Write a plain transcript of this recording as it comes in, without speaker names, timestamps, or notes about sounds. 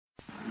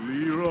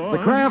The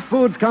Kraft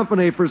Foods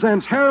Company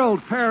presents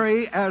Harold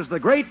Perry as the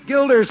Great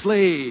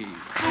Gildersleeve.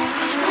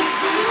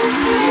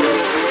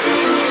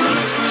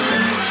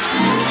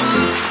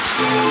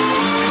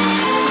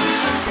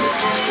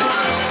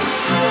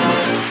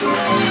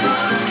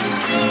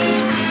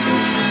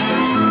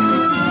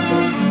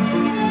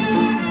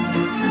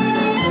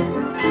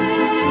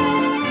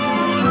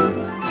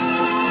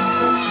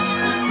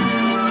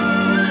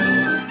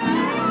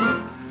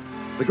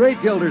 The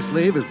Great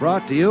Gildersleeve is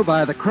brought to you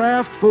by the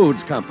Kraft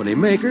Foods Company,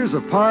 makers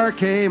of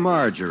Parquet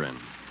margarine.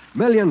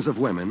 Millions of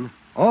women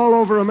all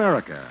over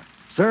America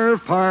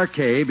serve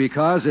Parquet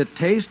because it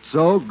tastes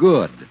so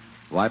good.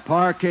 Why,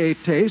 Parquet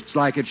tastes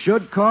like it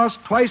should cost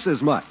twice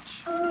as much.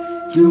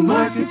 To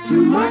market,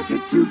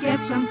 to get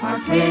some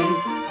Parquet.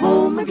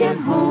 Home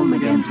again,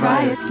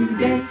 try it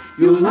today.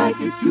 You'll like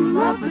it, you'll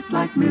love it,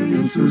 like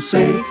millions who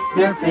say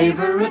their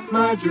favorite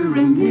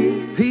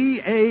margarine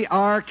is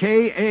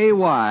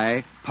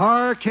Parkay,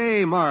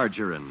 Parquet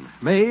margarine,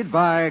 made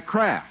by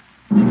Kraft.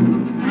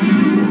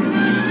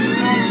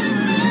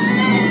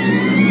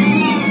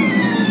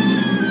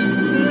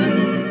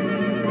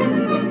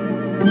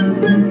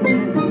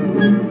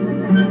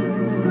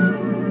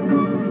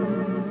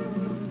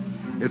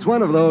 It's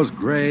one of those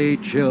gray,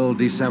 chill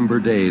December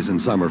days in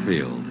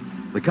Summerfield.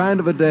 The kind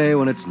of a day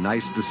when it's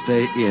nice to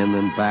stay in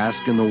and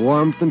bask in the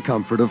warmth and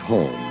comfort of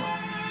home.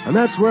 And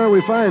that's where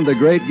we find the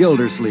Great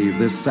Gildersleeve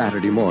this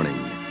Saturday morning,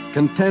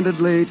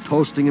 contentedly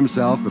toasting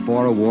himself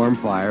before a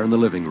warm fire in the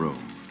living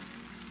room.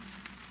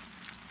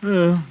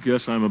 Well,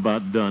 guess I'm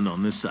about done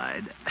on this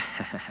side.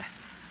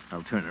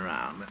 I'll turn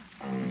around.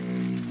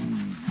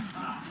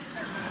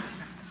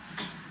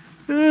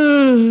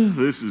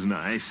 This is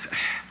nice.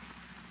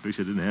 Wish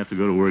I didn't have to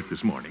go to work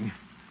this morning.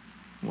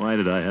 Why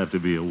did I have to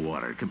be a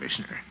water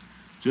commissioner?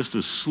 Just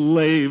a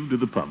slave to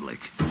the public.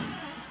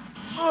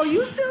 Oh,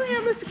 you still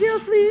here, Mr.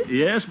 Gildersleeve?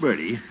 Yes,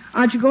 Bertie.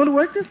 Aren't you going to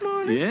work this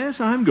morning? Yes,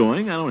 I'm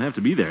going. I don't have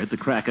to be there at the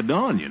crack of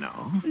dawn, you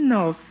know.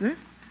 No, sir.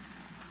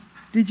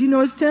 Did you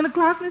know it's 10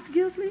 o'clock, Mr.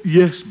 Gildersleeve?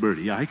 Yes,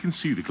 Bertie, I can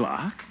see the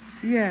clock.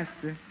 Yes,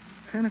 sir.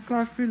 10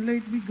 o'clock's pretty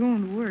late to be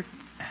going to work.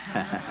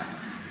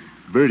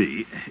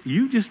 Bertie,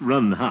 you just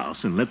run the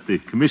house and let the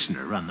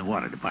commissioner run the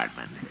water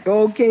department.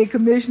 Okay,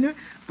 Commissioner,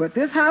 but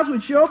this house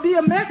would sure be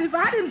a mess if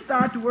I didn't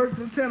start to work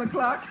till 10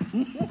 o'clock.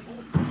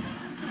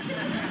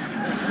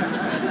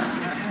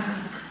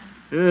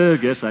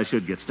 Guess I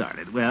should get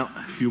started. Well,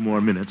 a few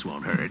more minutes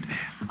won't hurt.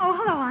 Oh,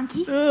 hello,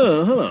 Unky.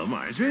 Oh, hello,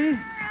 Marjorie.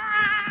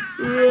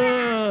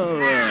 Whoa.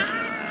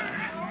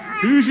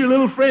 Who's your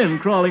little friend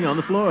crawling on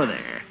the floor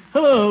there?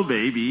 Hello,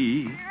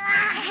 baby.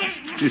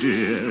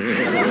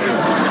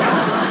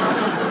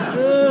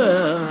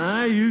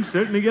 You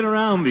certainly get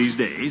around these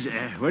days.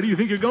 Where do you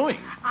think you're going?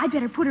 I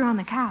better put her on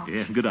the couch.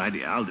 Yeah, good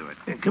idea. I'll do it.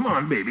 Come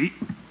on, baby.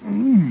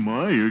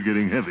 My, you're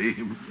getting heavy.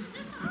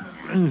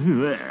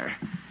 There.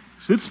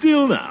 Sit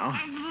still now.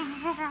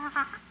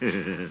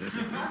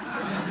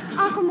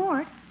 Uncle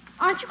Mort,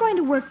 aren't you going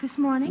to work this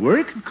morning?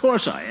 Work? Of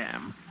course I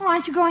am. Well,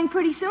 aren't you going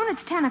pretty soon?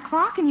 It's 10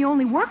 o'clock, and you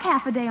only work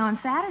half a day on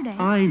Saturday.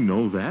 I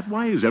know that.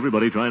 Why is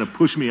everybody trying to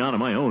push me out of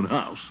my own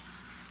house?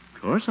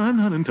 Of course, I'm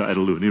not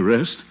entitled to any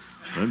rest.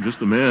 I'm just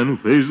the man who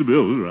pays the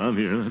bills around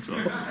here, that's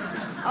all.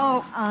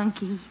 Oh,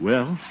 Unky.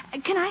 Well?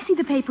 Can I see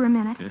the paper a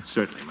minute? Yeah,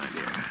 certainly, my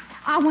dear.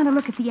 I want to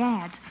look at the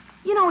ads.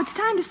 You know, it's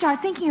time to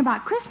start thinking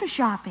about Christmas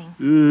shopping.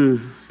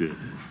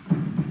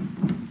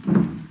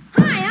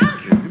 Hi,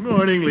 Unc. Good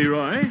morning,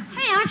 Leroy.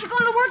 Hey, aren't you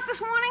going to work this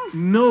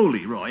morning? No,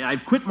 Leroy.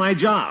 I've quit my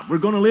job. We're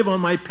going to live on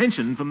my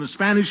pension from the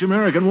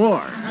Spanish-American War.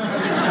 What?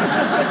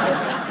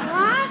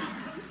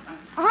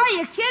 Are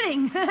you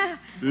kidding? Can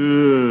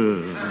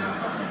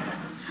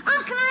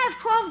I have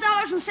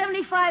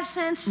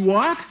 $12.75?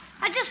 What?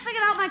 I just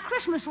figured out my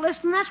Christmas list,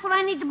 and that's what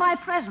I need to buy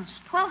presents.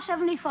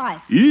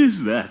 $12.75. Is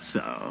that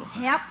so?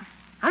 Yep.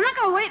 I'm not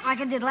going to wait like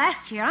I did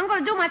last year. I'm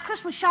going to do my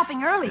Christmas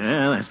shopping early.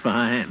 Yeah, that's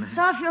fine.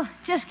 So if you'll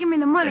just give me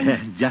the money.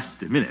 Just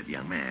a minute,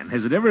 young man.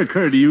 Has it ever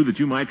occurred to you that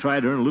you might try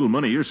to earn a little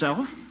money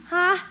yourself?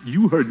 Huh?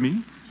 You heard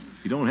me.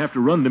 You don't have to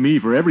run to me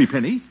for every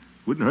penny.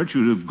 Wouldn't hurt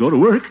you to go to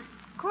work.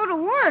 Go to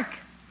work?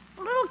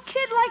 A little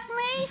kid like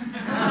me?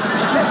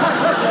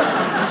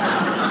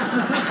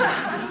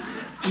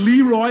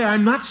 Leroy,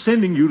 I'm not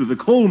sending you to the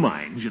coal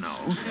mines, you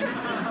know.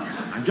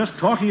 I'm just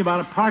talking about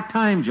a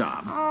part-time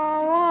job.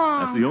 Oh,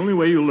 That's the only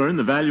way you'll learn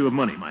the value of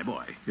money, my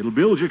boy. It'll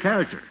build your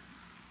character.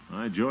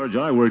 Why, George,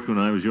 I worked when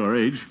I was your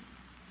age.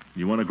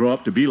 You want to grow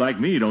up to be like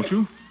me, don't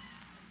you?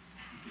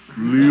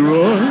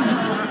 Leroy?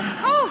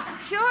 Oh,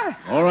 sure.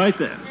 All right,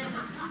 then.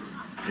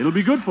 It'll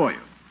be good for you.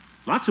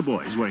 Lots of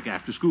boys work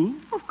after school.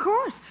 Of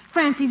course.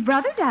 Francie's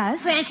brother does.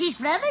 Francie's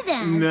brother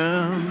does.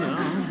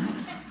 No.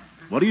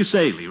 What do you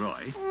say,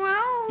 Leroy?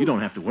 Well... You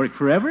don't have to work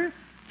forever.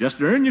 Just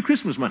earn your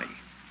Christmas money.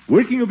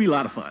 Working will be a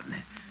lot of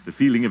fun. The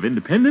feeling of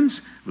independence,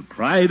 the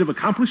pride of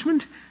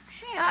accomplishment.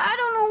 Gee, I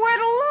don't know where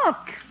to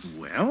look.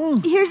 Well...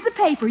 Here's the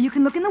paper. You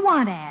can look in the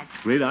want ads.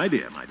 Great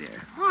idea, my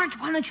dear. Marge,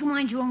 why don't you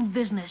mind your own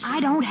business? I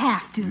don't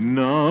have to.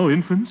 No,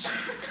 infants.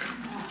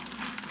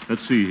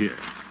 Let's see here.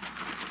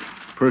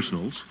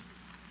 Personals.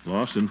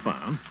 Lost and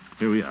found.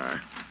 Here we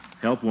are.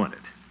 Help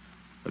wanted.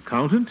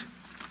 Accountant?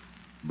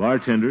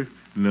 Bartender?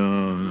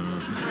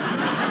 No.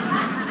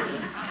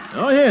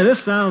 Oh, yeah,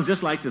 this sounds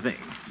just like the thing.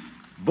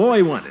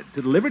 Boy wanted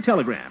to deliver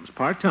telegrams,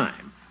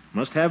 part-time.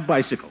 Must have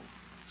bicycle.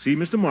 See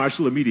Mr.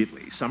 Marshall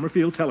immediately,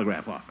 Summerfield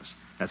Telegraph Office.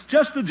 That's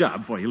just the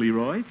job for you,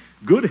 Leroy.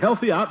 Good,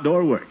 healthy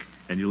outdoor work.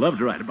 And you love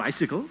to ride a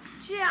bicycle.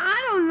 Gee,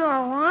 I don't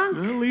know, Unc.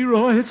 Well,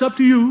 Leroy, it's up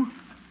to you.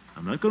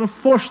 I'm not going to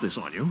force this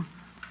on you.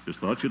 Just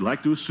thought you'd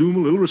like to assume a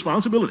little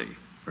responsibility.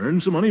 Earn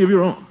some money of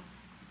your own.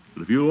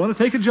 But if you want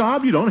to take a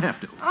job, you don't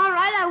have to. All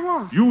right, I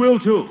won't. You will,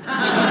 too.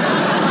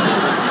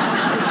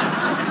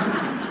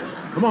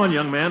 Come on,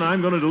 young man.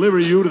 I'm going to deliver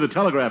you to the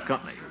telegraph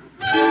company.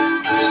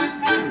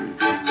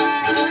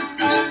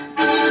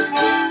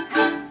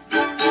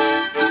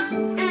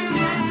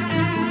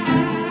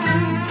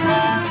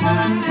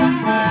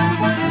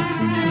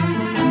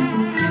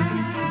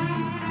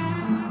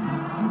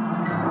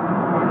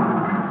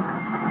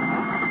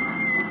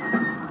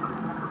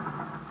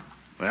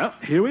 Well,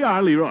 here we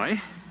are, Leroy.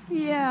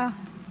 Yeah.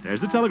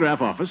 There's the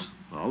telegraph office.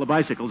 All the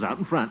bicycles out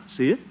in front.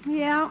 See it?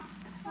 Yeah.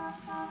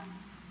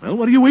 Well,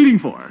 what are you waiting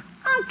for?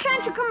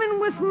 Can't you come in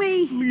with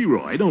me?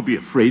 Leroy, don't be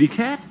a fraidy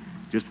cat.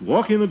 Just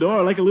walk in the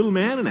door like a little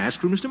man and ask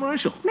for Mr.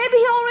 Marshall. Maybe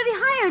he already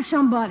hired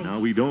somebody. Now,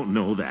 we don't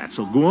know that,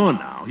 so go on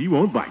now. He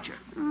won't bite you.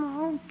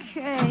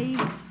 Okay.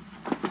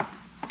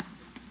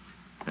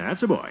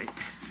 That's a boy.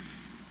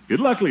 Good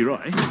luck,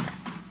 Leroy.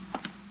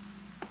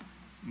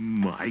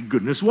 My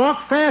goodness,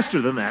 walk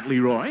faster than that,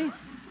 Leroy.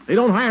 They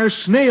don't hire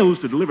snails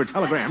to deliver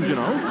telegrams, you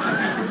know.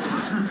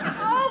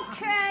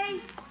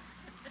 Okay.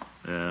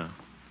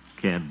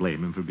 Can't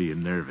blame him for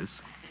being nervous.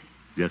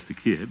 Just a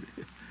kid.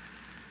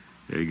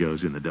 There he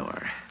goes in the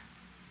door.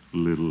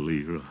 Little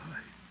Leroy.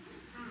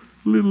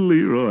 Little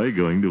Leroy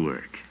going to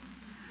work.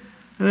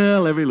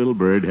 Well, every little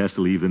bird has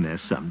to leave the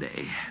nest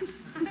someday.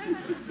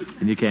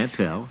 And you can't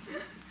tell.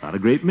 A lot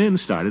of great men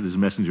started as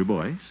messenger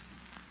boys.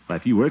 But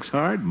if he works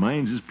hard,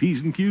 minds his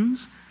P's and Q's,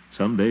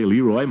 someday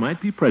Leroy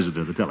might be president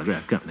of the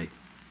telegraph company.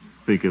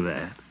 Think of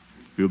that.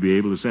 We'll be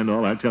able to send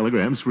all our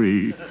telegrams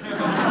free.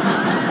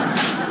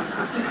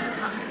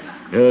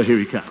 Oh, here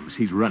he comes.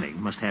 He's running.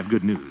 Must have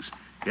good news.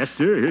 Yes,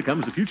 sir. Here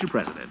comes the future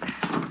president.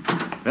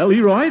 Well,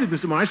 Leroy, did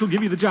Mr. Marshall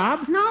give you the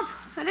job? Nope,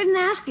 I didn't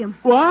ask him.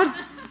 What?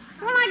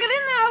 When I got in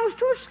there, I was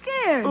too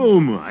scared. Oh,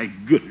 my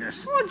goodness.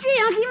 Oh,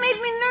 gee, Unc, he made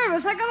me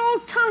nervous. I got all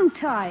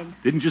tongue-tied.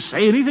 Didn't you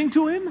say anything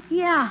to him?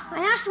 Yeah, I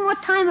asked him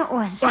what time it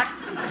was. What?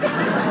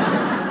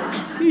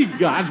 Ye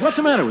gods, what's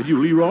the matter with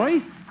you, Leroy?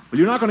 Well,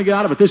 you're not going to get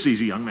out of it this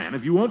easy, young man.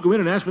 If you won't go in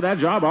and ask for that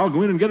job, I'll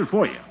go in and get it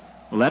for you.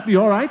 Will that be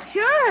all right?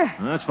 Sure.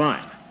 Well, that's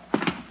fine.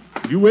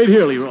 You wait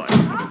here, Leroy. Okay.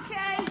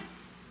 I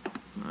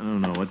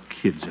don't know what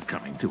kids are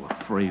coming to,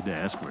 afraid to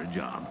ask for a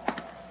job.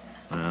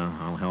 Well,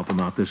 I'll help them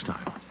out this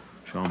time.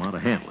 Show them how to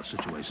handle a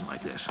situation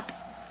like this.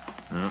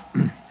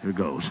 Here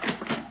goes.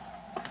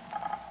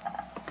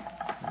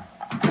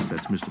 Guess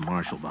that's Mr.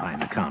 Marshall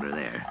behind the counter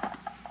there.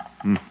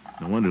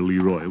 No wonder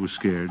Leroy was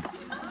scared.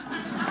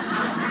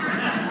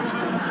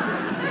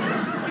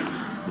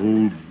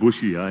 Old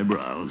bushy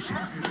eyebrows.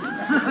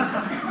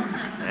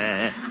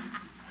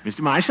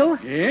 Mr. Marshall?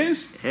 Yes?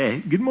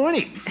 Good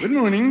morning. Good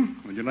morning.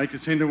 Would you like to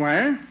send a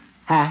wire?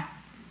 Huh?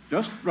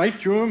 Just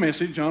write your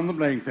message on the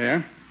blank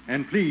there.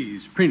 And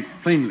please, print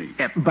plainly.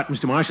 But,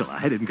 Mr. Marshall,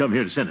 I didn't come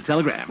here to send a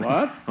telegram.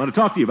 What? I want to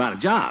talk to you about a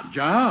job.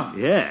 Job?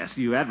 Yes,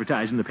 you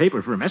advertised in the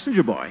paper for a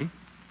messenger boy.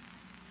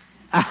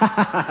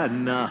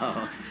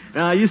 No.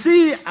 Now, you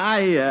see,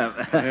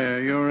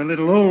 You're a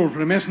little old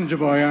for a messenger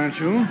boy, aren't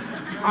you?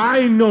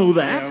 I know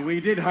that. We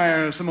did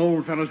hire some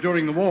old fellows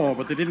during the war,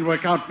 but they didn't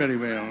work out very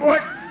well.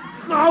 What?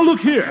 Now, look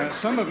here.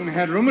 Some of them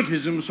had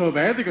rheumatism so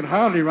bad they could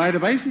hardly ride a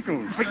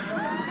bicycle.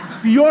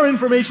 For your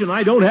information,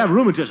 I don't have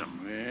rheumatism.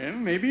 Well,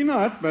 maybe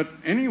not, but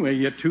anyway,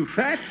 you're too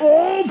fat.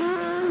 Oh!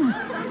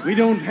 We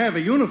don't have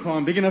a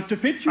uniform big enough to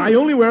fit you. I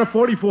only wear a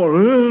 44.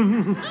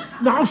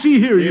 Now, see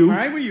here, you. If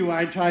I were you,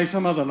 I'd try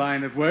some other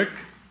line of work.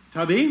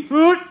 Tubby?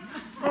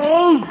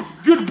 Oh,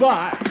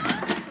 goodbye.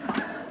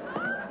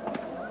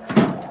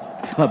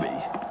 Tubby.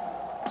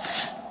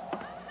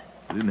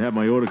 If I didn't have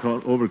my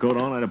overcoat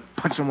on, I'd have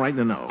punched him right in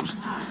the nose.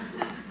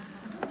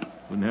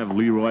 Wouldn't have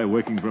Leroy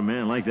working for a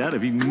man like that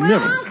if he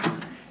never...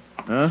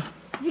 Huh?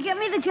 Did you get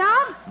me the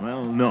job?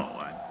 Well, no.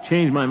 I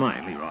changed my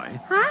mind, Leroy.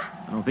 Huh?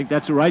 I don't think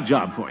that's the right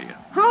job for you.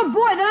 Oh,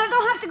 boy, then I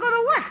don't have to go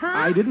to work, huh?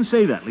 I didn't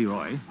say that,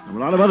 Leroy. There were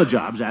a lot of other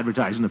jobs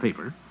advertised in the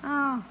paper.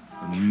 Oh.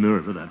 The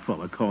nerve of that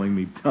fella calling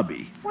me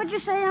Tubby. What'd you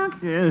say, Unc?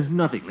 Yes,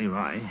 nothing,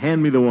 Leroy.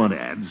 Hand me the want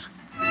ads.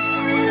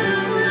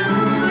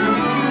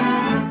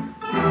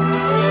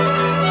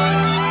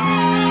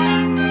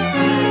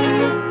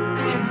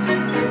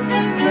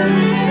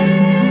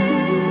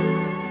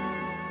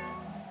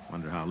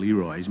 Wonder how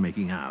Leroy's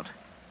making out.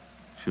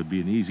 Should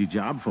be an easy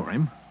job for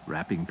him,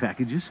 wrapping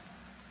packages.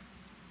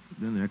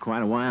 Been there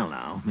quite a while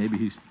now. Maybe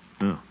he's...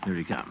 Oh, here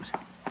he comes.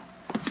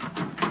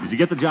 Did you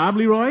get the job,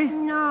 Leroy?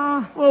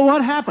 No. Well,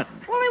 what happened?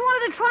 Well, he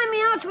wanted to try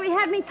me out, so he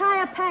had me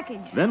tie a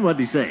package. Then what'd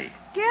he say?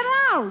 Get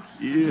out.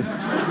 Yeah.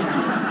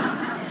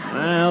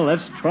 Well,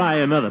 let's try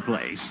another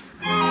place.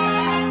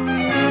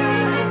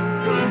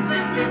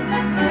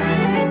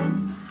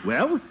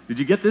 Well, did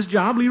you get this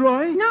job,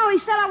 Leroy? No, he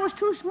said I was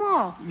too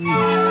small.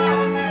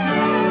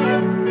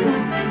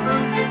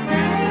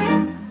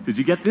 Did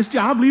you get this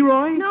job,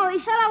 Leroy? No, he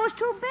said I was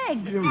too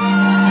big.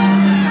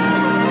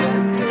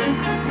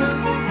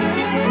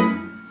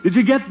 Did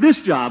you get this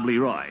job,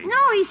 Leroy?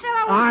 No, he said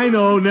I was... I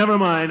know. Never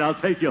mind. I'll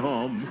take you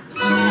home.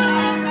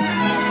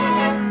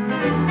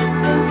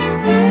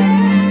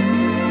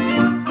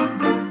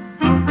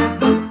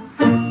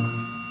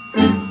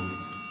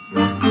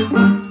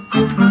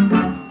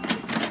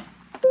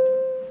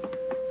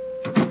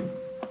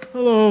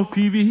 Hello,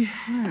 Peavy.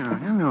 Oh,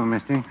 hello,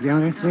 Mr.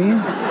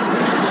 Gildersleeve.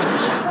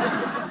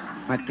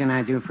 What can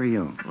I do for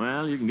you?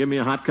 Well, you can give me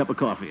a hot cup of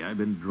coffee. I've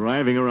been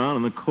driving around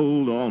in the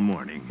cold all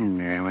morning.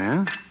 Very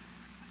well.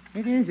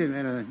 It is a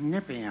little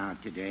nippy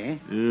out today.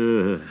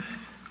 Yeah,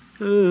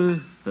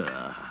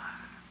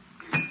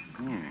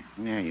 Yeah,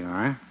 there you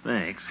are.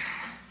 thanks.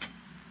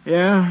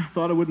 Yeah,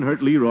 thought it wouldn't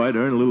hurt Leroy to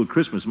earn a little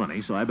Christmas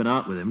money, so I've been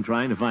out with him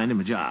trying to find him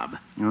a job.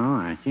 Oh,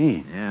 I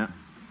see. Yeah.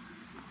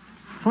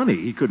 Funny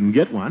he couldn't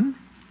get one.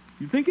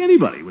 You'd think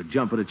anybody would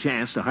jump at a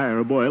chance to hire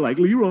a boy like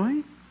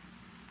Leroy.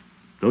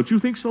 Don't you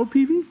think so,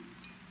 Peavy?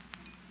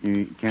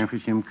 You care for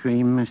some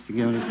cream, Mr.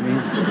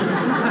 Gildersleeve?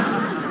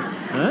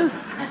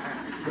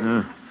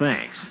 Huh?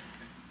 Thanks.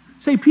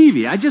 Say,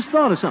 Peavy, I just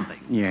thought of something.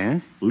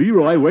 Yes?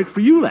 Leroy worked for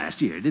you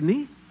last year, didn't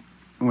he?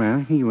 Well,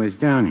 he was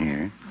down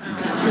here.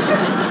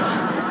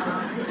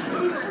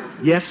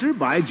 Yes, sir,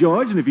 by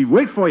George. And if he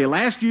worked for you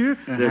last year,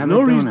 there's Have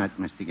no a reason... donut,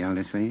 Mr.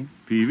 Gildersleeve.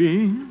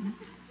 Peavy?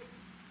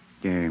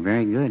 They're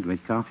very good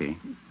with coffee.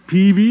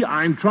 Peavy,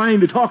 I'm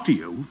trying to talk to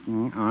you.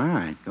 All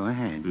right, go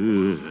ahead.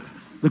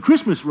 The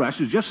Christmas rush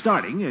is just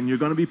starting, and you're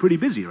going to be pretty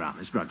busy around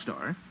this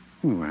drugstore.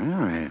 Well,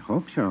 I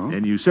hope so.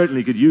 And you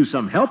certainly could use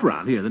some help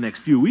around here the next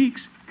few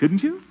weeks,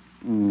 couldn't you?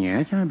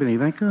 Yes, I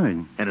believe I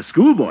could. And a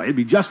schoolboy would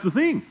be just the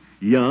thing.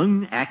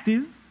 Young,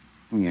 active.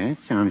 Yes,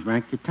 sounds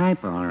like the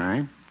type, all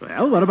right.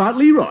 Well, what about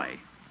Leroy?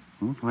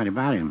 What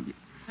about him?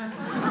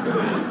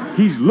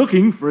 He's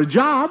looking for a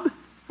job.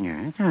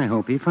 Yes, I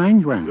hope he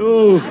finds one.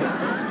 Oh,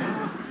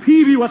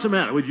 Peavy, what's the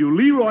matter with you?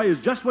 Leroy is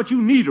just what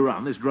you need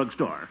around this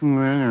drugstore. Well,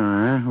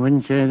 no, I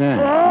wouldn't say that.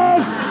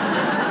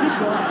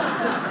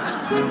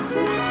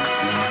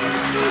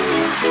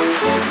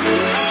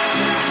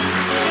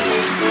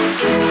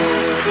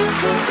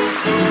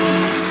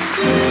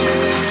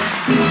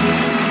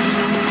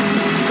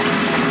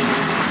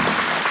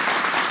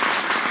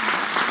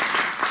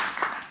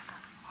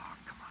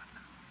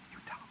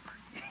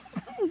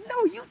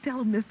 No, you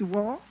tell him, Mr.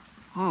 Wall.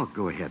 Oh,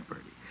 go ahead,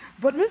 Bertie.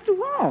 But, Mr.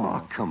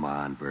 Wall. Oh, come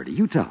on, Bertie.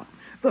 You tell him.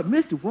 But,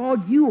 Mr. Wall,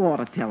 you ought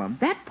to tell him.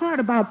 That part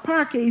about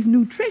Parquet's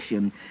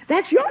nutrition,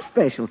 that's your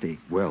specialty.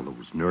 Well,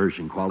 those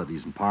nourishing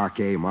qualities in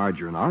Parquet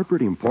margarine are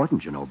pretty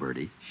important, you know,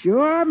 Bertie.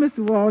 Sure, Mr.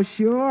 Wall,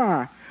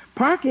 sure.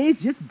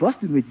 Parquet's just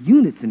busted with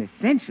units and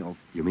essentials.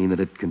 You mean that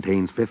it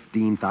contains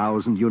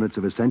 15,000 units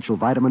of essential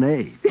vitamin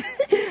A?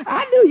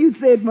 I knew you'd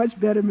say it much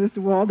better, Mr.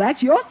 Wall.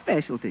 That's your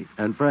specialty.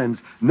 And, friends,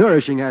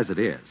 nourishing as it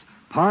is,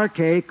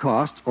 Parquet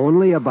costs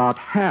only about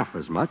half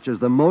as much as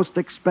the most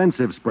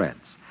expensive spreads.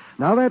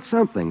 Now, that's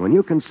something when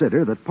you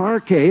consider that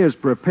Parquet is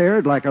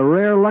prepared like a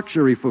rare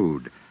luxury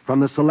food from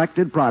the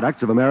selected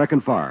products of American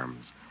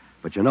farms.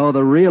 But you know,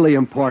 the really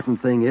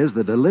important thing is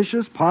the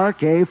delicious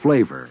Parquet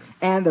flavor.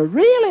 And the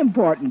real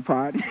important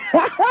part,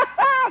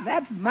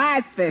 that's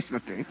my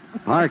specialty.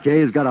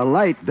 Parquet's got a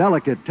light,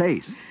 delicate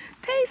taste.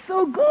 Tastes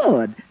so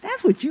good.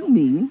 That's what you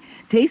mean.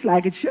 Tastes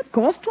like it should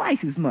cost twice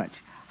as much.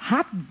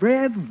 Hot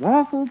breads,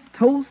 waffles,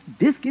 toast,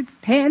 biscuits,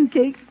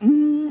 pancakes.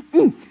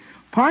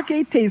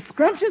 Parquet tastes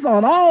scrumptious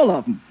on all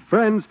of them.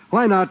 Friends,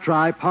 why not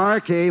try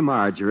Parquet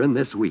margarine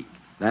this week?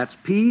 That's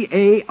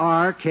Parkay,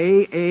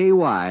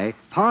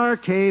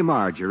 Parquet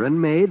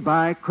margarine made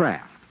by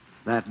Kraft.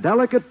 That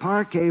delicate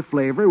Parquet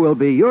flavor will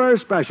be your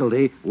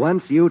specialty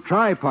once you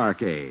try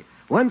Parquet.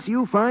 Once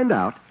you find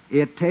out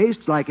it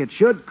tastes like it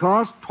should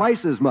cost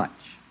twice as much.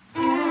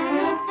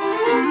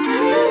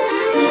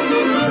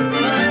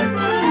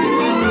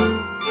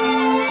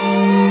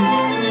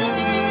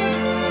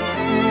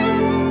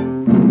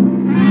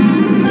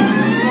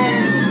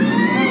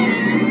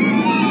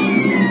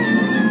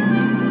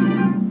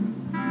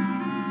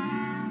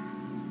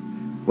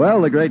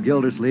 Well, the great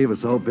Gildersleeve was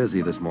so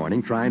busy this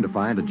morning trying to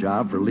find a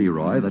job for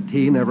Leroy that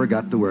he never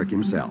got to work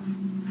himself.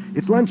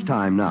 It's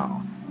lunchtime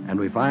now, and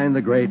we find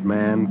the great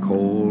man,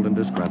 cold and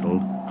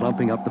disgruntled,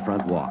 clumping up the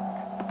front walk.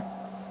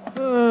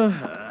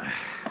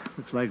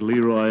 Looks like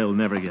Leroy will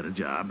never get a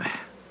job.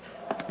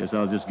 Guess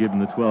I'll just give him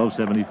the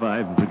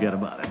 $12.75 and forget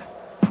about it.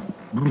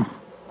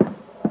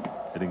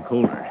 Getting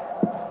colder.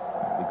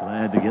 I'll be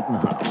glad to get in the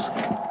house.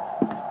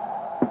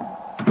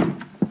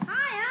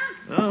 Hi,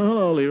 Unc. Oh,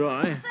 hello,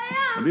 Leroy. Say, Unc.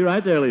 I'll be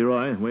right there,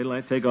 Leroy. Wait till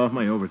I take off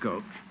my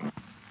overcoat.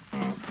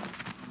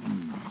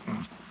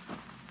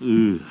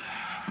 Ugh.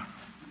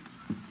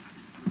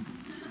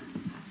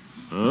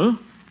 Huh?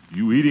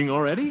 You eating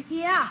already?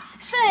 Yeah.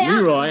 Say,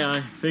 Unc. Leroy,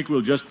 I think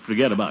we'll just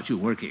forget about you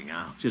working.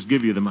 I'll just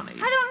give you the money.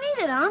 I don't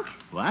it, Unc.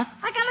 What?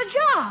 I got a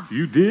job.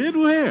 You did?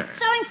 Where?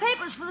 Selling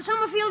papers for the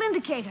Summerfield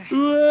Indicator.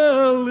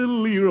 Well,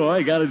 little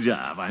Leroy got a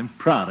job. I'm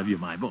proud of you,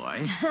 my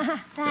boy.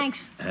 Thanks.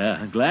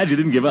 I'm glad you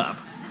didn't give up.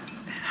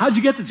 How'd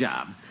you get the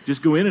job?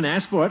 Just go in and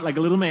ask for it like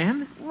a little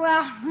man?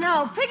 Well,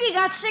 no. Piggy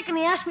got sick and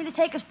he asked me to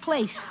take his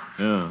place.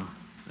 Oh.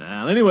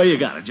 Well, anyway, you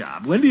got a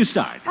job. When do you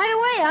start? Right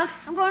away, Unc.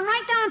 I'm going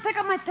right down and pick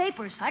up my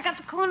papers. I got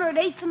the corner at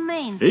 8th and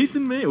Main. 8th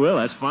and May? Well,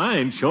 that's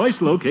fine. Choice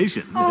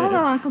location. Oh,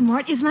 hello, Uncle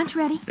Mort. Is lunch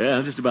ready?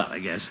 Yeah, just about, I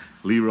guess.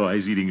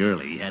 Leroy's eating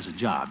early. He has a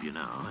job, you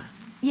know.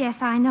 Yes,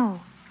 I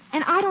know.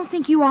 And I don't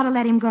think you ought to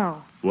let him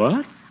go.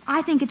 What?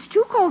 I think it's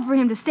too cold for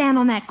him to stand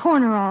on that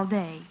corner all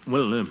day.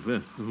 Well,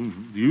 do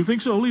you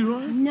think so,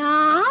 Leroy? No,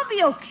 I'll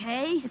be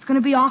okay. It's going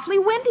to be awfully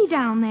windy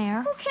down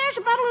there. Who cares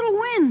about a little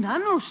wind?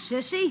 I'm no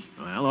sissy.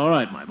 Well, all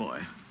right, my boy.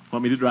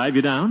 Want me to drive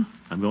you down?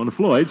 I'm going to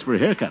Floyd's for a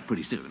haircut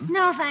pretty soon.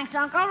 No, thanks,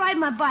 Unc. I'll ride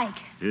my bike.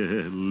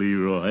 Yeah,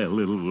 Leroy, a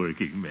little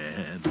working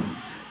man.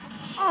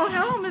 Oh,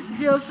 hello, Mr.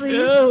 Gildersleeve.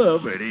 Hello,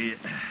 Bertie.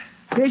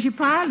 Here's your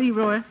pie,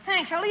 Leroy.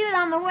 Thanks. I'll eat it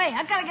on the way.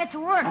 I gotta get to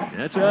work.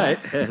 That's right.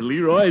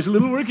 Leroy's a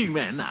little working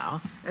man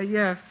now.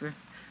 Yes, sir.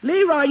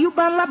 Leroy, you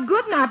bundle up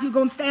good now if you're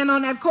going to stand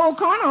on that cold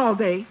corner all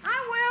day.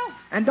 I will.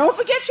 And don't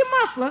forget your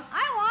muffler.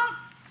 I won't.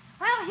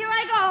 Well, here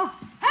I go.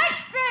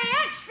 Extra,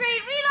 extra.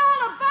 Read all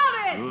about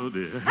it. Oh,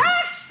 dear.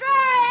 Extra,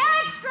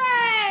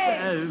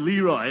 extra.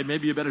 Leroy,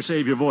 maybe you better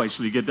save your voice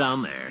till you get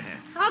down there.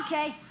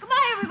 Okay.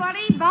 Goodbye,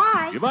 everybody.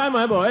 Bye. Goodbye,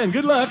 my boy, and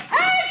good luck.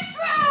 Extra!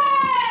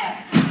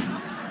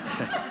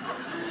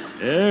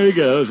 There he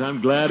goes. I'm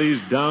glad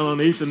he's down on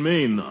 8th and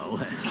Main, though.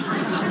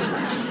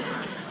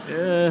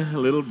 A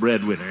little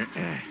breadwinner.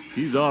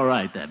 He's all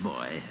right, that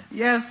boy.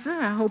 Yes, sir.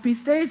 I hope he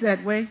stays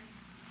that way.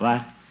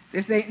 What?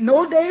 This ain't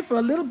no day for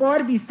a little boy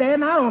to be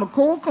standing out on a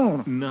cold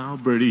corner. No,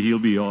 Bertie, he'll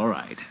be all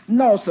right.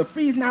 No, sir.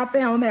 Freezing out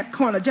there on that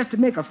corner just to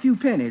make a few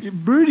pennies.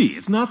 Bertie,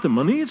 it's not the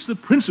money, it's the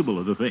principle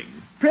of the thing.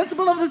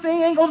 Principle of the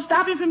thing ain't going to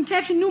stop him from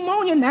catching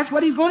pneumonia, and that's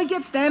what he's going to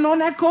get standing on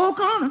that cold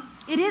corner.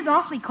 It is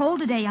awfully cold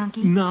today,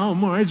 Unky. Now,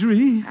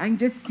 Marjorie. I can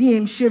just see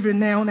him shivering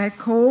there on that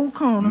cold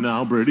corner.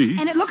 Now, Bertie.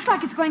 And it looks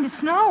like it's going to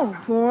snow.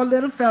 Poor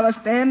little fella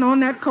standing on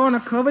that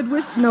corner covered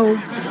with snow.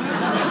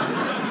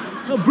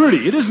 Now,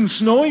 Bertie, it isn't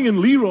snowing, and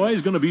Leroy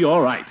is going to be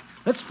all right.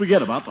 Let's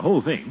forget about the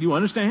whole thing. Do you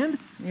understand?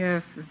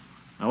 Yes, sir.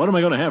 Now, what am I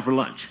going to have for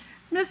lunch?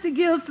 Mr.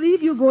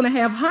 Gildersleeve, you're going to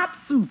have hot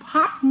soup,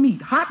 hot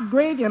meat, hot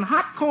gravy, and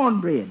hot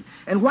cornbread.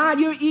 And while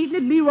you're eating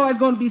it, Leroy's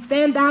going to be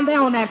standing down there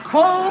on that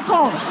cold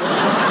corner.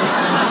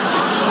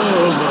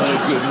 Oh,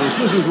 my goodness.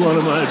 This is one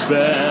of my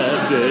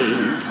bad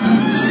days.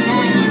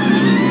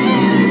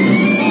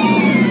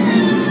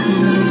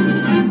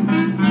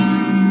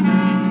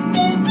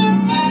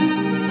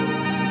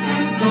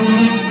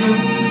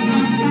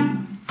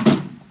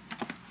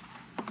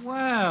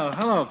 Well,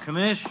 hello,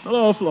 Commish.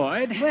 Hello,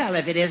 Floyd. Well,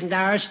 if it isn't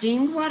our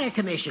esteemed water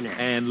commissioner.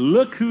 And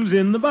look who's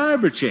in the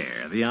barber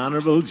chair, the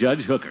Honorable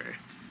Judge Hooker.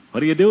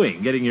 What are you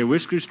doing? Getting your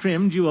whiskers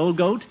trimmed, you old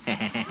goat?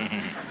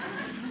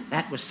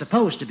 That was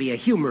supposed to be a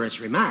humorous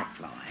remark,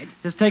 Floyd.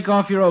 Just take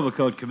off your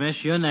overcoat,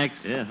 Commish. You're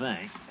next. Yeah,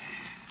 thanks.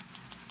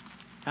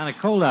 Kind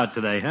of cold out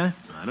today, huh?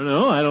 I don't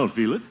know. I don't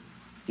feel it.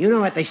 You know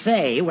what they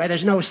say, where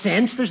there's no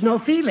sense, there's no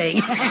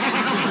feeling.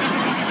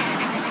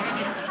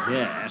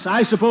 Yes,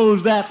 I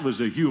suppose that was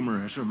a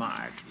humorous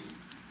remark.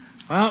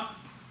 Well,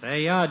 there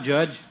you are,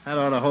 Judge. That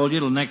ought to hold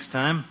you till next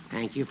time.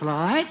 Thank you,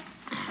 Floyd.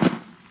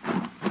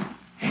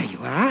 There you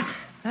are.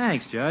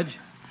 Thanks, Judge.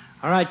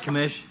 All right,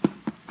 Commish.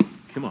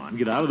 Come on,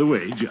 get out of the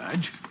way,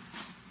 Judge.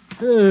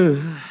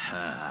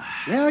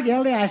 Well,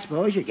 Gildy, I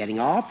suppose you're getting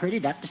all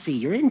prettied up to see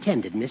your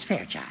intended Miss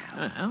Fairchild.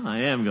 Well, I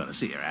am going to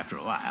see her after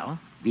a while.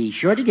 Be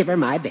sure to give her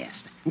my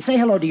best. And say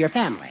hello to your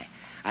family.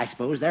 I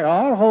suppose they're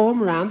all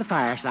home around the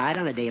fireside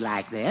on a day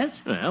like this.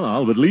 Well,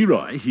 all but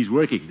Leroy. He's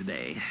working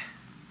today.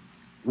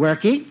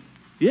 Working?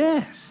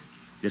 Yes.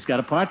 Just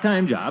got a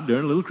part-time job to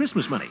earn a little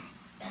Christmas money.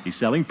 He's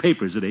selling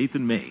papers at 8th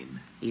and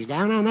Main. He's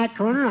down on that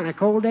corner on a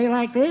cold day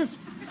like this?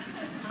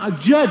 Now,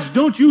 Judge,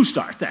 don't you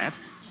start that.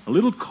 A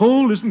little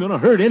cold isn't going to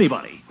hurt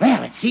anybody.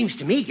 Well, it seems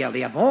to me,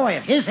 Gildy, a boy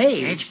of his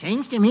age.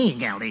 seems to me,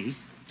 Gildy.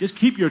 Just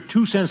keep your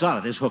 2 cents out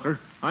of this, Hooker.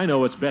 I know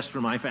what's best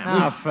for my family.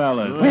 Now,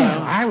 fellas.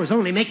 Well, I was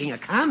only making a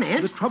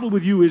comment. The trouble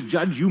with you is,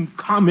 Judge, you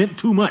comment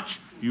too much,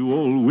 you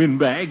old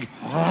windbag.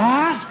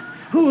 What?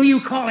 Who are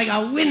you calling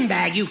a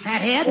windbag, you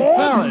fathead?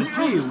 Fellas,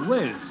 gee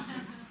whiz.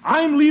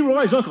 I'm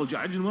Leroy's uncle,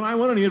 Judge, and when I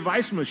want any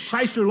advice from a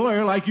shyster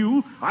lawyer like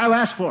you, I'll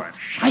ask for it.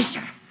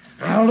 Shyster.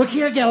 Now, look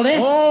here, Gildy.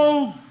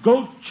 Oh,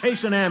 go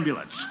chase an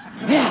ambulance.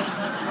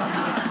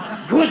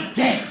 Yeah. Good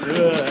day. Good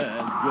day.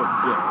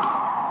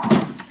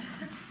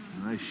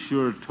 I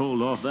sure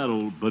told off that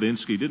old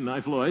Budinsky, didn't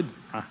I, Floyd?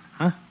 Huh?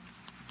 I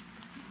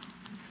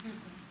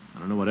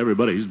don't know what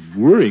everybody's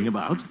worrying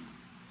about.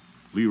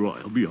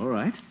 Leroy will be all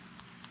right.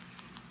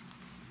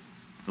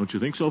 Don't you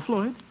think so,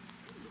 Floyd?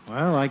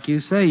 Well, like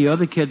you say, you're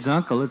the kid's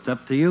uncle. It's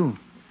up to you.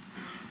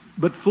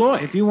 But,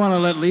 Floyd... If you want to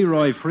let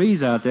Leroy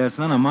freeze out there, it's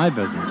none of my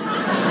business.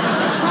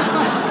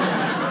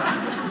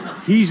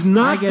 He's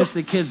not... I guess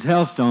the kid's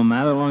health don't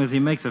matter as long as he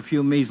makes a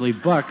few measly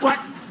bucks. What?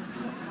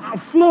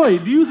 Now,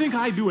 Floyd, do you think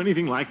I'd do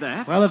anything like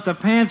that? Well, if the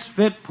pants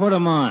fit, put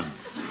 'em on.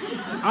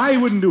 I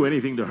wouldn't do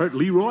anything to hurt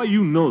Leroy.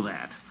 You know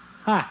that.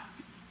 Ha!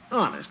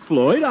 Honest,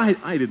 Floyd,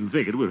 I didn't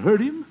think it would hurt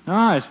him. Oh,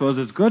 I suppose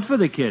it's good for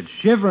the kid,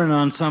 shivering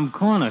on some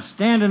corner,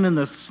 standing in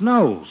the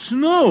snow.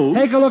 Snow?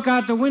 Take a look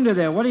out the window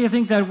there. What do you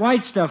think that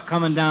white stuff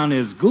coming down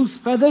is? Goose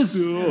feathers?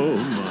 Oh,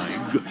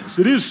 my goodness.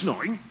 It is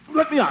snowing.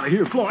 Let me out of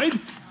here, Floyd.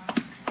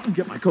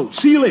 Get my coat.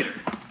 See you later.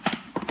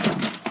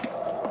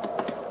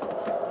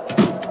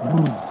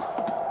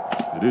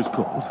 It is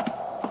cold.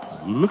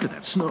 Look at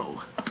that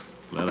snow.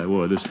 Glad I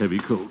wore this heavy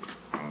coat.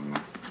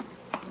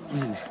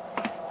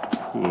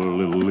 Poor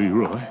little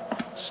Leroy.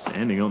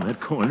 Standing on that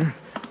corner.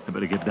 I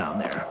better get down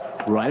there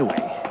right away.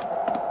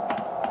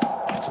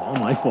 It's all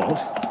my fault.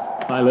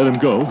 I let him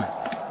go.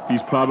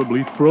 He's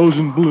probably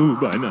frozen blue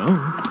by now.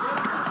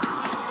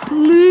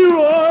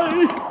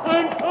 Leroy!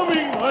 I'm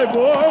coming, my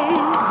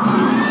boy!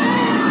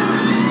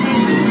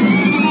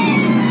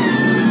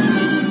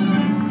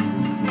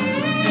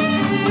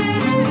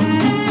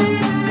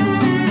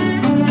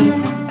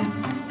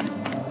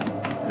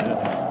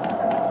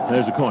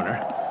 There's the corner.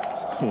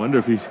 I wonder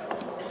if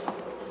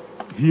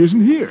he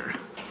isn't here.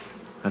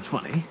 That's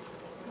funny.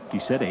 He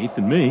said 8th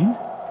and Main.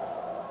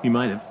 He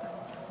might have...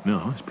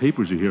 No, his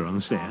papers are here on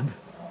the stand.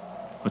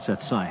 What's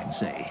that sign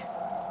say?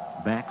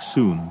 Back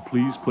soon.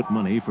 Please put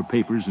money for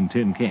papers in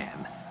tin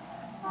can.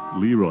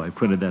 Leroy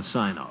printed that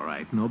sign all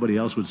right. Nobody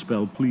else would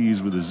spell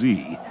please with a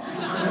Z.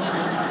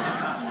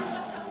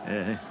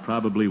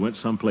 Probably went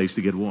someplace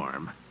to get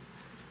warm.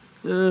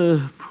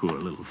 Poor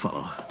little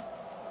fellow.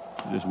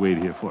 I'll just wait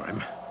here for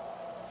him.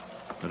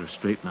 Better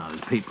straighten out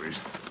his papers.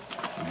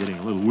 I'm getting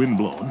a little wind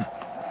blown.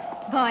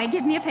 Boy,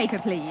 give me a paper,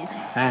 please.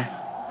 Huh?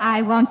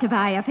 I want to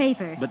buy a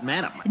paper. But,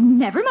 madam...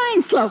 Never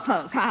mind,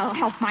 slowpoke. I'll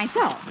help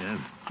myself. Yeah.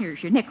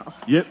 Here's your nickel.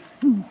 Yep.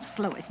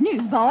 Slowest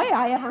newsboy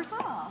I ever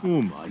saw.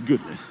 Oh, my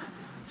goodness.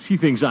 She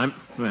thinks I'm...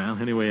 Well,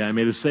 anyway, I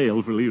made a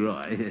sale for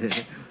Leroy.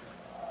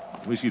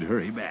 Wish he'd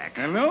hurry back.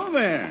 Hello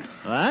there.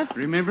 What?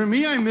 Remember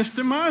me? I'm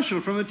Mr.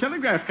 Marshall from the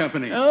telegraph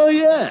company. Oh,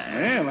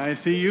 yeah. Well, I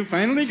see you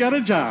finally got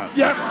a job.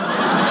 Yep.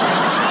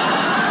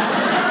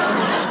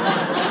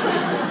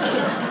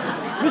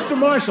 Mr.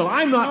 Marshall,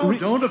 I'm not...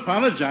 Don't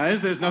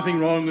apologize. There's nothing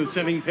wrong with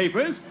selling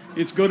papers.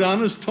 It's good,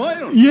 honest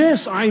toil.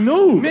 Yes, I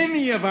know.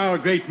 Many of our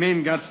great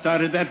men got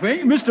started that way.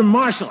 Mr.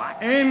 Marshall,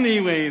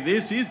 Anyway,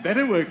 this is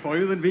better work for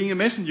you than being a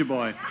messenger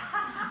boy.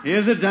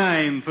 Here's a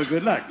dime for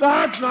good luck.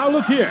 Now,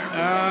 look here.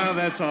 Ah,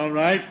 that's all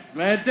right.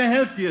 Glad to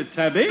help you,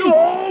 Tubby.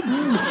 Oh,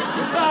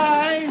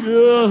 goodbye.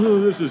 Oh,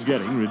 this is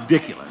getting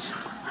ridiculous.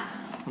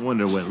 I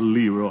wonder where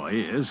Leroy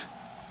is.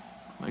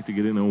 I'd like to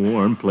get in a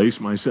warm place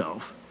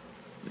myself.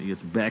 When he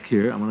gets back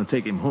here, I'm going to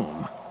take him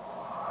home.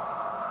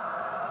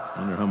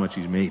 Wonder how much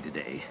he's made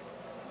today.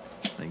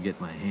 I get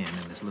my hand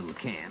in this little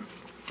can.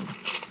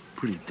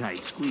 Pretty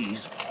tight squeeze.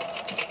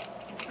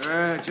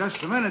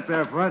 Just a minute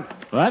there, Bud.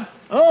 What?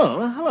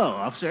 Oh, hello,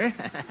 officer.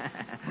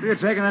 What are you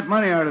taking that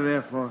money out of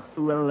there for?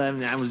 Well,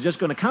 I was just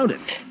going to count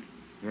it.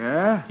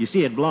 Yeah? You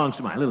see, it belongs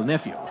to my little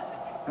nephew.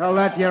 Tell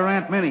that to your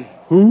Aunt Minnie.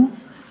 Who?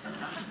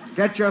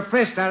 Get your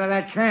fist out of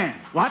that can.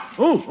 What?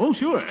 Oh,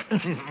 sure.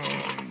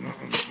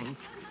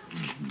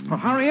 Well,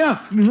 hurry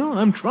up. No,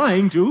 I'm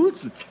trying to.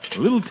 It's a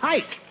little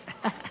tight.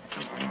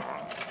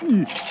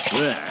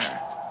 There.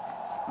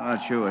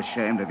 Aren't you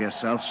ashamed of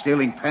yourself,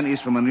 stealing pennies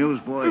from a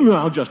newsboy?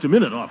 Now, just a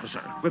minute,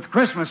 officer. With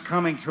Christmas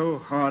coming,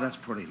 too? Oh, that's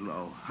pretty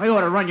low. I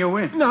ought to run you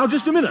in. Now,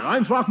 just a minute.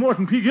 I'm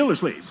Throckmorton P.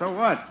 Gildersleeve. So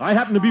what? I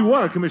happen to be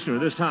water commissioner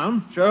of this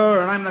town.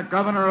 Sure, and I'm the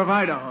governor of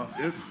Idaho.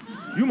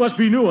 You must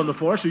be new on the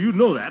force, so you'd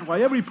know that.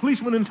 Why, every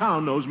policeman in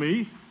town knows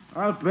me.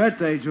 I'll bet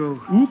they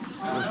do. Oop.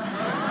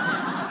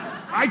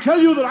 I tell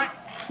you that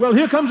Well,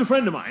 here comes a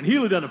friend of mine.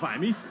 He'll identify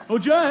me. Oh,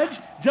 Judge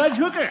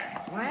Hooker.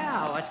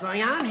 Well, what's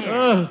going on here?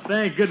 Oh,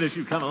 thank goodness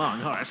you've come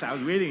along, Horace. I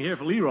was waiting here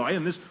for Leroy,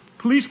 and this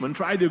policeman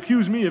tried to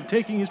accuse me of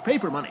taking his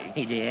paper money.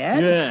 He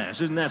did? Yes,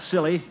 isn't that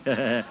silly?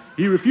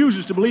 He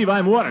refuses to believe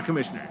I'm water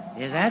commissioner.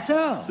 Is that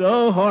so?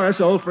 So,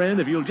 Horace, old friend,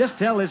 if you'll just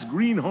tell this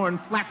greenhorn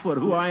Flatfoot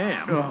who I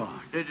am. Oh,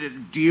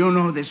 do you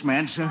know this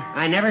man, sir?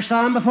 I never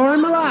saw him before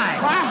in my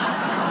life.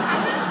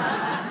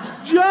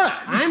 Judge!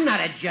 I'm not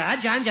a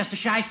judge. I'm just a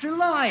shyster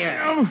lawyer.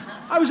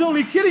 I was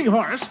only kidding,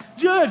 Horace.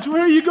 Judge,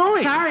 where are you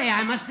going? Sorry,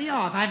 I must be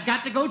off. I've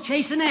got to go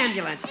chase an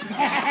ambulance.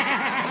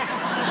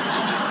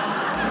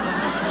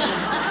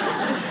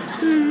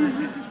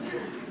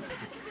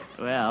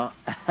 Well.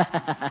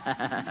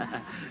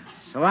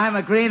 So I'm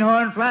a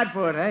greenhorn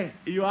Flatfoot, eh?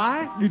 You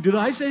are? Did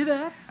I say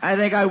that? I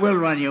think I will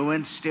run you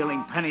in,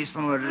 stealing pennies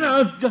from a...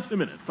 No, just a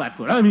minute,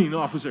 Flatfoot. I mean,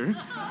 officer.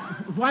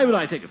 Why would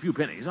I take a few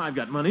pennies? I've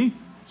got money.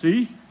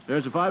 See?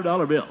 There's a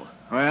 $5 bill.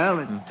 Well,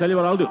 I'll tell you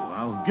what I'll do.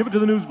 I'll give it to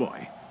the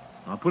newsboy.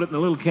 I'll put it in a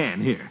little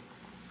can here.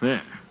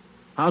 There.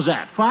 How's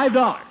that?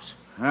 $5.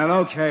 Well,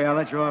 okay, I'll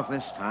let you off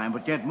this time,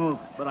 but get moving.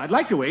 But I'd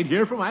like to wait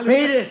here for my...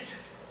 Beat it!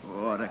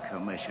 Water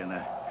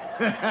commissioner.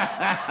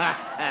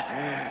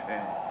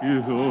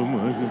 Oh,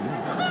 my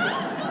goodness.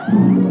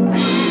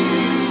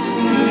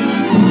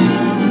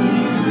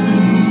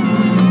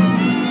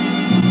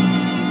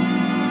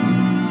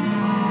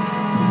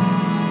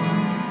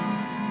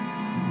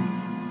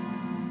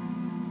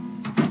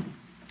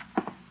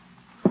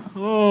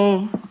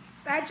 Oh.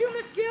 That you,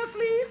 Miss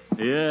Gildersleeve?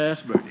 Yes,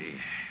 Bertie.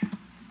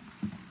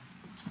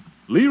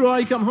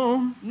 Leroy come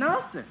home?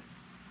 No, sir.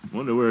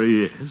 Wonder where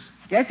he is.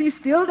 Guess he's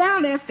still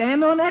down there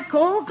standing on that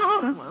cold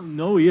corner. Well,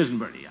 no, he isn't,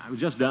 Bertie. I was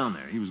just down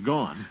there. He was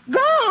gone.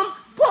 Gone?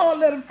 Poor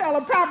little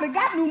fellow probably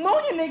got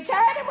pneumonia and they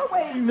carried him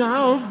away.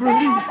 Now,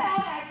 Bertie. Down there,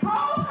 that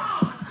cold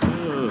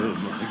corner. Oh,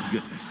 my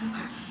goodness.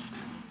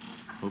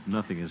 Hope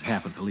nothing has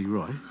happened to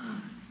Leroy.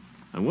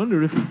 I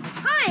wonder if...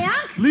 Hi,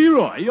 Unc.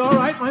 Leroy, you all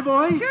right, my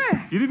boy?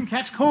 Sure. You didn't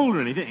catch cold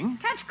or anything?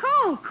 Catch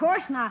cold? Of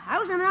course not. I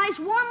was in a nice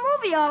warm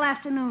movie all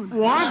afternoon.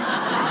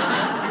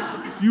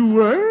 What? You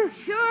were?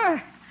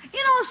 Sure. You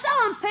know,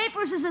 selling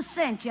papers is a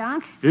cinch,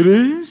 Unc. It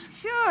is?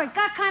 Sure. It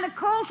got kind of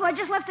cold, so I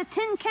just left a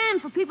tin can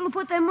for people to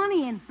put their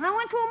money in. And I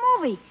went to a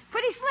movie.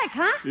 Pretty slick,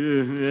 huh?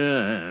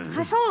 Yeah.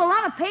 I sold a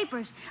lot of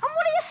papers. And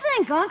what do you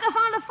think, Unc? I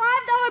found a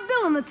 $5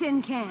 bill in the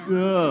tin can.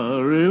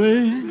 Oh,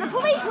 really? The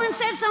policeman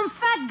said some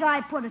fat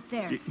guy put it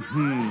there.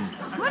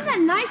 Wasn't that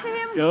nice of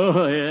him?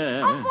 Oh,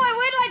 yeah. Oh, boy,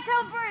 wait till I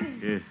tell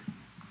Bertie.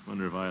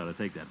 Wonder if I ought to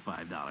take that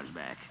 $5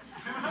 back.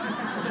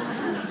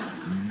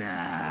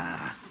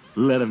 Nah.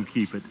 Let him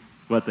keep it.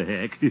 What the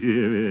heck?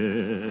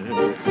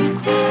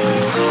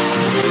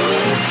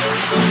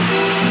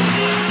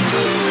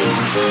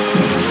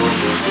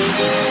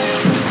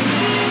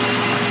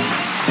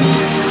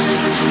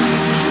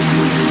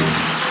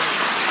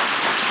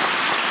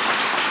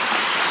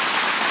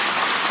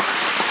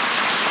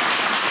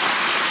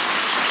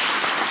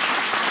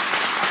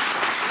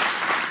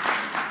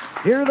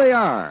 Here they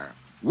are,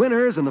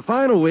 winners in the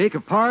final week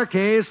of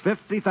Parquet's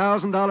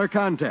 $50,000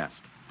 contest.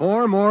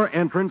 4 more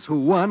entrants who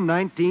won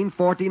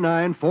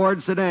 1949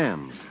 Ford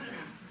sedans.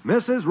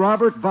 Mrs.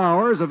 Robert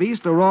Bowers of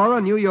East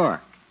Aurora, New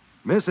York.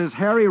 Mrs.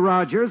 Harry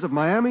Rogers of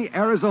Miami,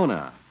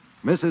 Arizona.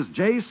 Mrs.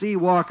 J.C.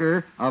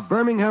 Walker of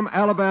Birmingham,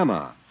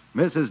 Alabama.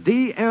 Mrs.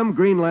 D.M.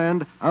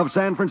 Greenland of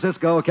San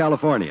Francisco,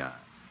 California.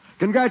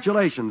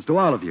 Congratulations to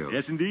all of you.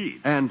 Yes, indeed.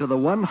 And to the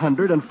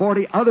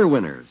 140 other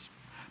winners.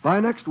 By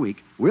next week,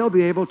 we'll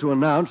be able to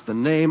announce the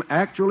name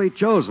actually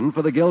chosen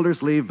for the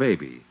Gildersleeve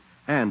baby.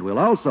 And we'll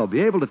also be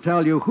able to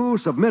tell you who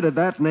submitted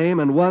that name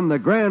and won the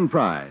grand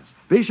prize.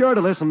 Be sure to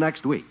listen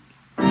next week.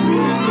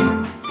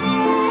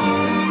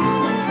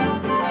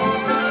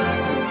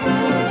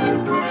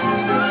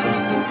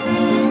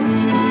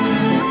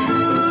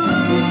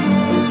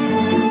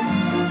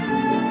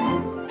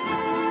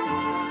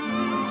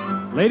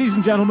 Ladies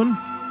and gentlemen,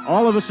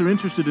 all of us are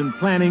interested in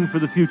planning for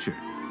the future.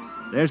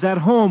 There's that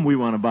home we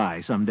want to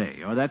buy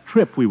someday, or that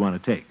trip we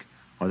want to take,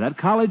 or that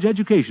college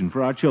education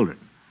for our children.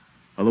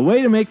 Well, the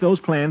way to make those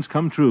plans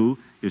come true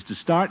is to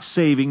start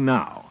saving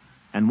now.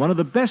 And one of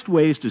the best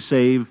ways to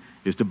save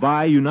is to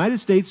buy United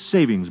States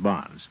savings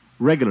bonds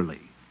regularly.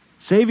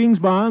 Savings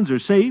bonds are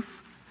safe,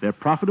 they're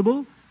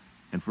profitable,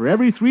 and for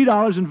every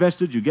 $3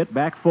 invested, you get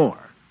back $4.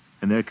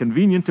 And they're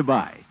convenient to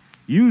buy.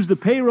 Use the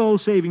payroll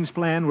savings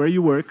plan where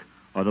you work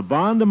or the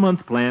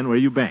bond-a-month plan where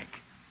you bank.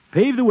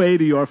 Pave the way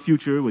to your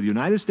future with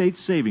United States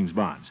savings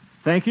bonds.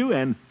 Thank you,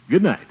 and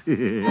good night.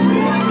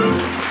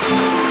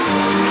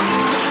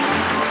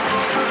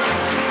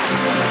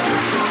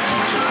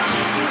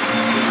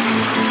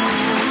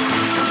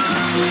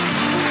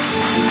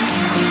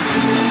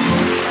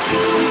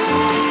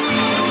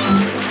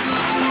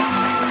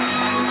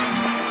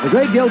 The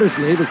Great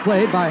Gildersleeve is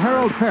played by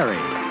Harold Perry.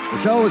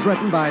 The show was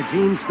written by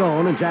Gene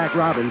Stone and Jack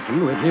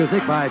Robinson with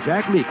music by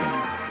Jack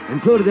Meakin.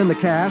 Included in the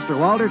cast are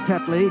Walter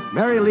Tetley,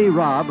 Mary Lee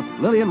Robb,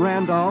 Lillian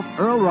Randolph,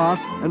 Earl Ross,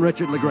 and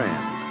Richard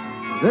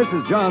LeGrand. This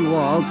is John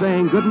Wall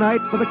saying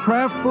goodnight for the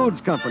Kraft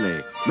Foods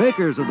Company,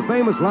 makers of the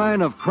famous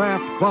line of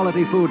Kraft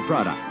quality food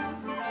products.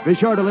 Be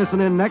sure to listen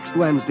in next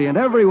Wednesday and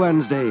every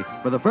Wednesday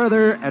for the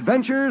further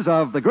adventures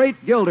of the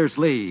Great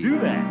Gildersleeve. Do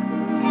that.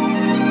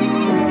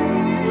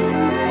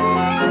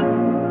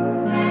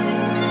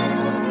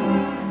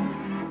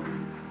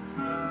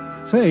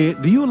 Say,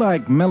 do you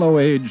like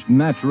mellow-aged,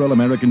 natural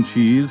American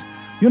cheese?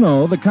 You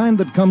know, the kind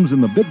that comes in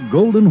the big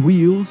golden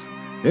wheels?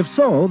 If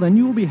so, then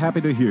you'll be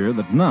happy to hear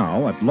that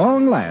now, at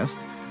long last,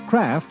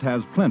 Kraft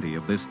has plenty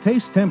of this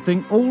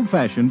taste-tempting,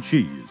 old-fashioned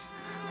cheese.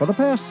 For the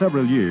past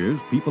several years,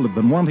 people have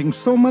been wanting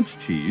so much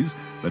cheese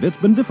that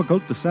it's been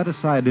difficult to set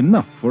aside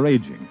enough for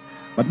aging.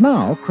 But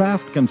now,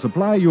 Kraft can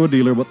supply your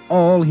dealer with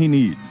all he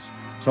needs.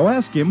 So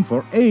ask him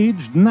for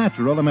aged,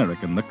 natural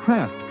American, the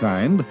Kraft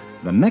kind,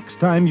 the next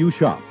time you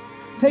shop.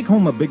 Take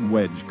home a big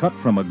wedge cut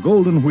from a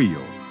golden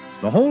wheel.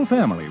 The whole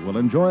family will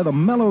enjoy the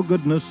mellow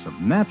goodness of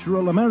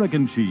natural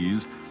American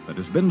cheese that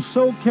has been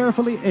so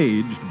carefully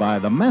aged by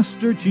the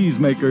master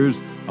cheesemakers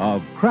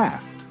of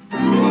Kraft.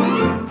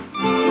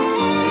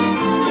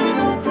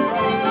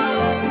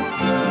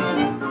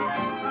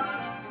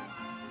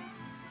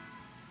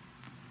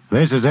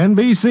 This is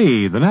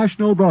NBC, the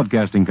National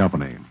Broadcasting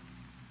Company.